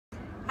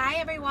Hi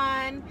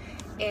everyone,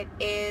 it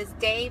is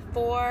day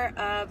 4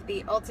 of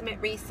the Ultimate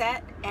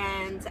Reset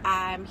and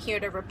I'm here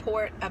to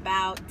report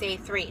about day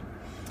 3.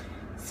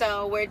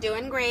 So we're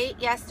doing great.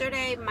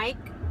 Yesterday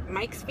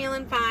Mike's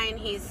feeling fine.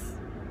 He's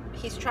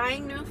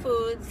trying new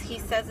foods. He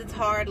says it's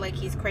hard, like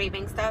he's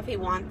craving stuff. He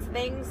wants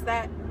things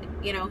that,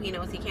 he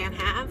knows he can't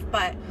have,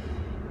 but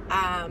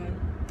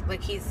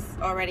like he's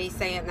already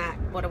saying that,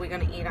 what are we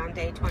going to eat on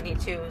day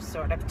 22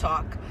 sort of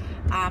talk.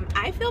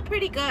 I feel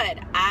pretty good.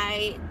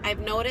 I've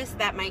noticed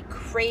that my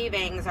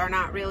cravings are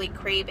not really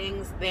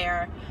cravings.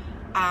 They're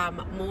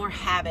more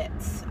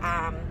habits.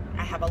 I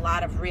have a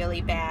lot of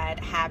really bad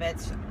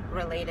habits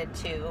related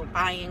to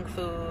buying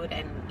food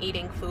and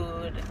eating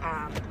food,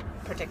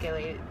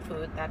 particularly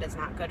food that is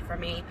not good for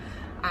me.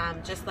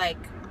 Just like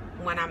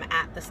when I'm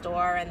at the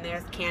store and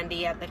there's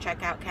candy at the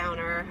checkout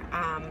counter,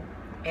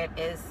 it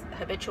is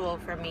habitual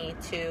for me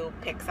to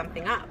pick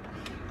something up,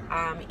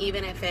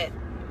 even if it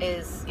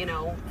is,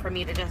 for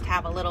me to just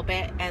have a little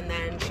bit and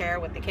then share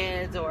with the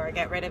kids or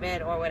get rid of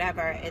it or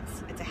whatever.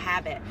 It's a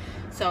habit.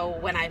 So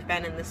when I've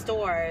been in the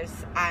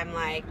stores, I'm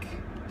like,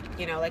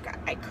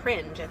 I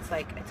cringe. It's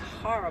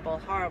horrible,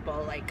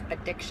 like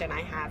addiction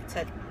I have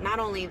to not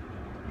only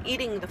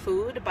eating the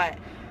food, but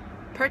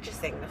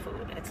purchasing the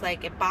food. It's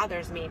like, it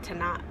bothers me to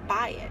not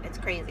buy it. It's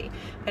crazy.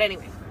 But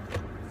anyway,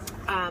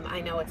 I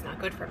know it's not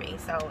good for me,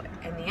 so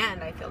in the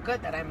end I feel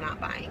good that I'm not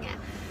buying it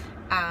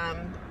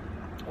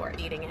or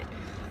eating it.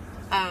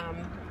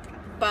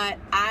 But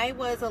I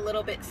was a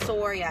little bit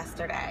sore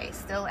yesterday,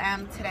 still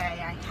am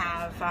today. I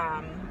have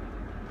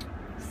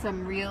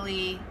some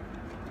really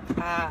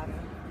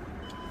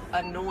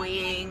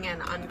annoying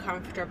and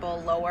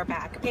uncomfortable lower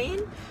back pain.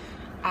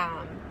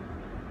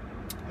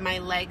 My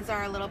legs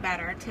are a little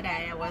better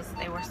today.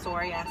 They were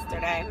sore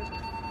yesterday.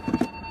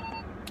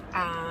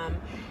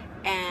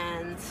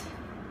 And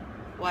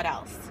what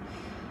else?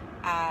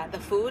 The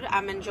food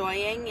I'm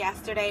enjoying.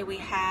 Yesterday we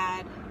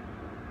had,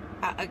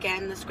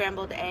 again, the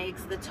scrambled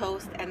eggs, the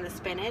toast, and the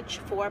spinach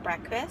for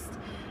breakfast.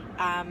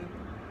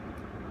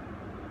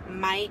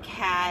 Mike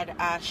had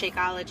a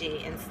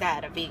Shakeology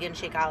instead, a vegan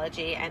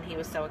Shakeology, and he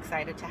was so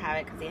excited to have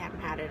it because he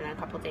hadn't had it in a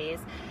couple days.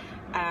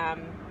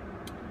 And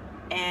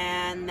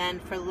then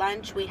for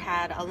lunch we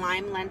had a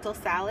lime lentil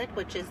salad,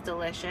 which is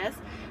delicious,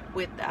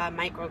 with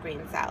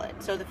microgreen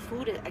salad. So the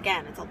food,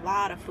 again, it's a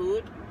lot of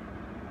food,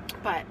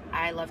 but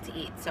I love to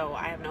eat, so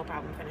I have no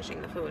problem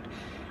finishing the food.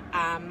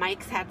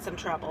 Mike's had some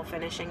trouble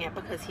finishing it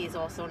because he's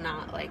also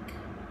not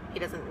he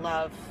doesn't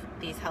love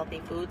these healthy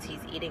foods.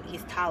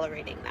 He's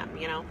tolerating them,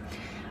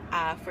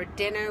 For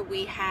dinner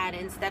we had,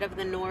 instead of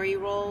the nori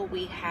roll,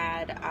 we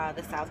had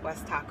the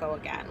Southwest taco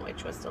again,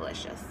 which was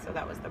delicious. So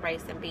that was the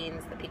rice and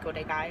beans, the pico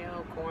de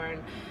gallo,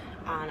 corn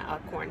on a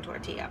corn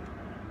tortilla.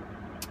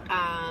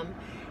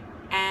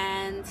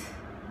 And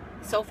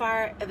so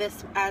far,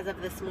 as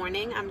of this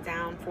morning, I'm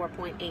down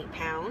 4.8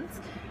 pounds.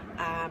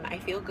 I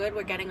feel good.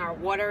 We're getting our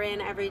water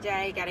in every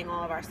day, getting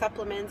all of our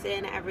supplements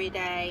in every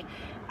day,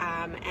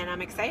 and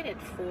I'm excited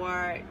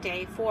for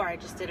day 4. I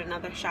just did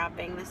another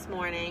shopping this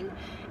morning,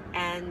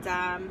 and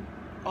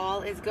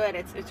all is good.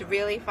 It's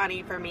really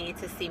funny for me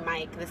to see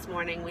Mike. This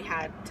morning we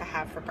had to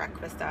have for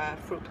breakfast a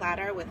fruit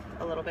platter with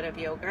a little bit of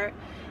yogurt,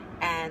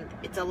 and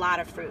it's a lot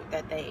of fruit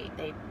that that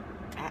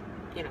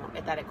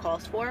it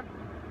calls for.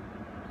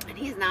 And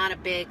he's not a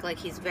big,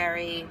 he's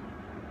very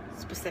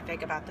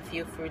specific about the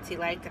few fruits he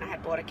liked, and I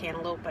had bought a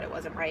cantaloupe, but it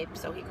wasn't ripe,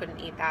 so he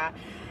couldn't eat that.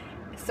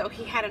 So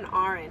he had an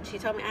orange. He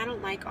told me, I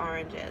don't like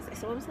oranges. I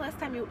said, when was the last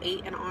time you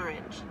ate an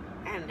orange?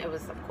 And it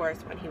was, of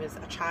course, when he was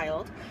a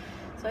child.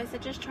 So I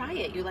said, just try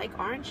it. You like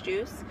orange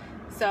juice.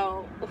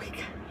 So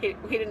he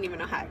didn't even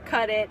know how to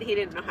cut it. He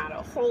didn't know how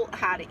to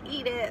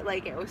eat it.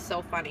 It was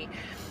so funny.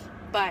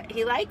 But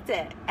he liked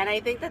it, and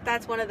I think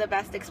that's one of the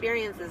best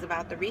experiences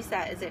about the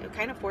reset, is it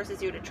kind of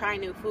forces you to try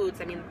new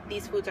foods. I mean,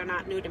 these foods are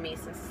not new to me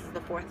since this is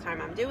the 4th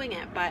time I'm doing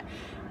it, but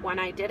when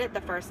I did it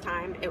the first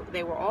time,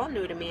 they were all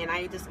new to me, and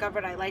I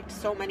discovered I liked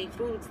so many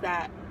foods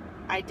that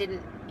I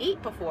didn't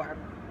eat before.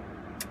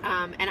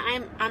 And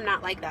I'm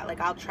not like that.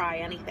 I'll try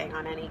anything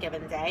on any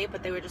given day,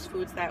 but they were just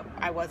foods that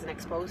I wasn't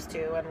exposed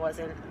to and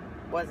wasn't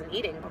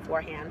eating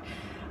beforehand.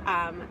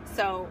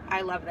 So I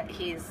love that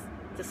he's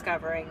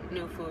discovering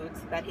new foods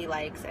that he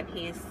likes, and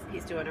he's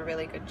doing a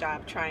really good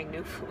job trying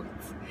new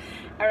foods.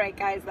 All right,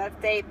 guys, that's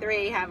day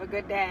 3. Have a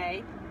good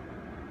day.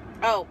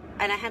 Oh,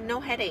 and I have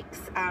no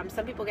headaches.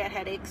 Some people get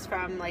headaches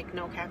from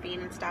no caffeine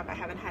and stuff. I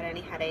haven't had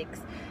any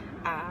headaches.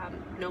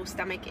 No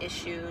stomach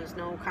issues,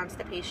 no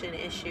constipation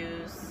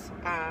issues.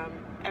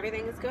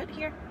 Everything is good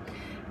here.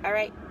 All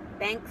right,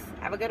 thanks.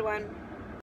 Have a good one.